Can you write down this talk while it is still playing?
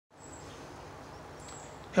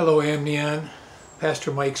Hello, Amnion. Pastor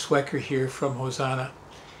Mike Swecker here from Hosanna.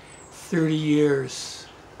 30 years.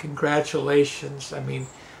 Congratulations. I mean,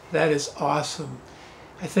 that is awesome.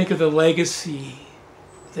 I think of the legacy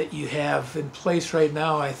that you have in place right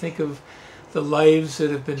now. I think of the lives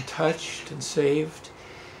that have been touched and saved.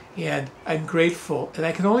 And I'm grateful. And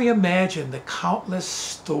I can only imagine the countless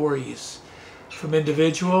stories from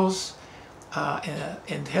individuals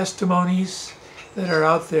and testimonies that are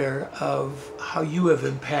out there of how you have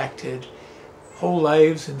impacted whole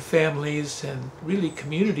lives and families and really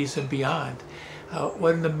communities and beyond.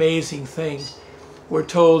 What an amazing thing. We're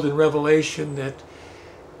told in Revelation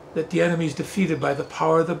that the enemy is defeated by the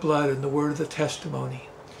power of the blood and the word of the testimony.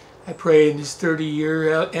 I pray in this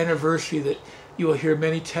 30-year anniversary that you will hear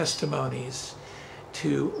many testimonies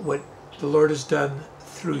to what the Lord has done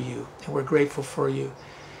through you, and we're grateful for you.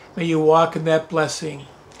 May you walk in that blessing,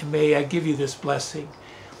 and may I give you this blessing.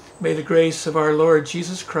 May the grace of our Lord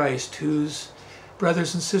Jesus Christ, whose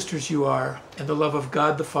brothers and sisters you are, and the love of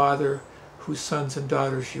God the Father, whose sons and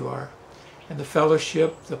daughters you are, and the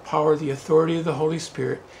fellowship, the power, the authority of the Holy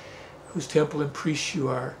Spirit, whose temple and priest you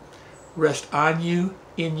are, rest on you,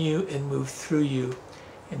 in you, and move through you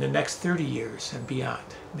in the next 30 years and beyond.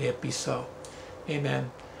 May it be so. Amen.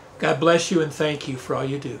 God bless you and thank you for all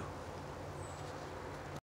you do.